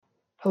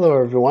Hello,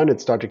 everyone.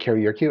 It's Dr.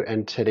 Kerry Yerkew,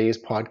 and today's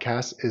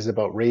podcast is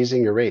about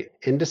raising your rate.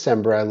 In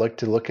December, I look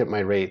to look at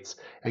my rates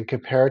and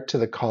compare it to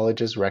the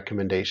college's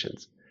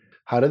recommendations.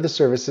 How do the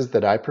services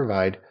that I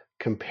provide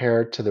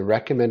compare to the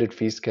recommended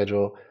fee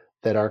schedule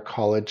that our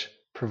college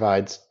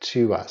provides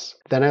to us?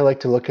 Then I like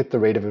to look at the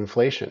rate of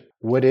inflation.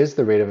 What is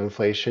the rate of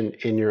inflation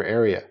in your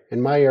area?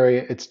 In my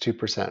area, it's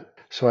 2%.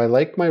 So I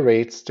like my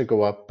rates to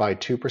go up by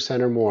 2%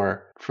 or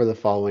more for the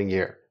following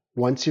year.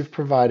 Once you've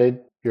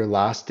provided your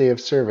last day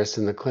of service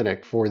in the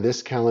clinic for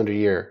this calendar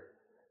year,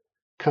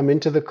 come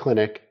into the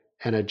clinic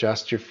and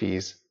adjust your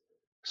fees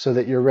so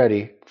that you're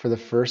ready for the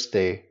first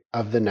day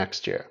of the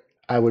next year.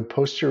 I would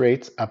post your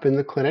rates up in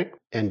the clinic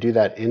and do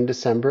that in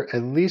December,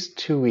 at least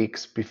 2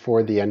 weeks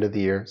before the end of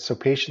the year, so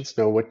patients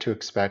know what to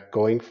expect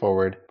going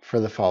forward for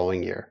the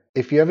following year.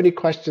 If you have any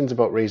questions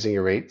about raising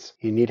your rates,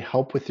 you need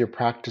help with your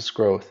practice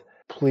growth,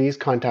 please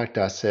contact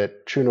us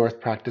at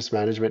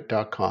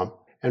truenorthpracticemanagement.com.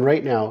 And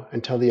right now,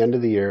 until the end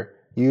of the year,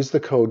 use the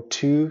code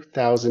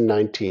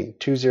 2019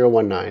 to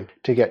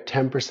get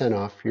 10%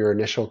 off your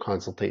initial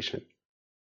consultation.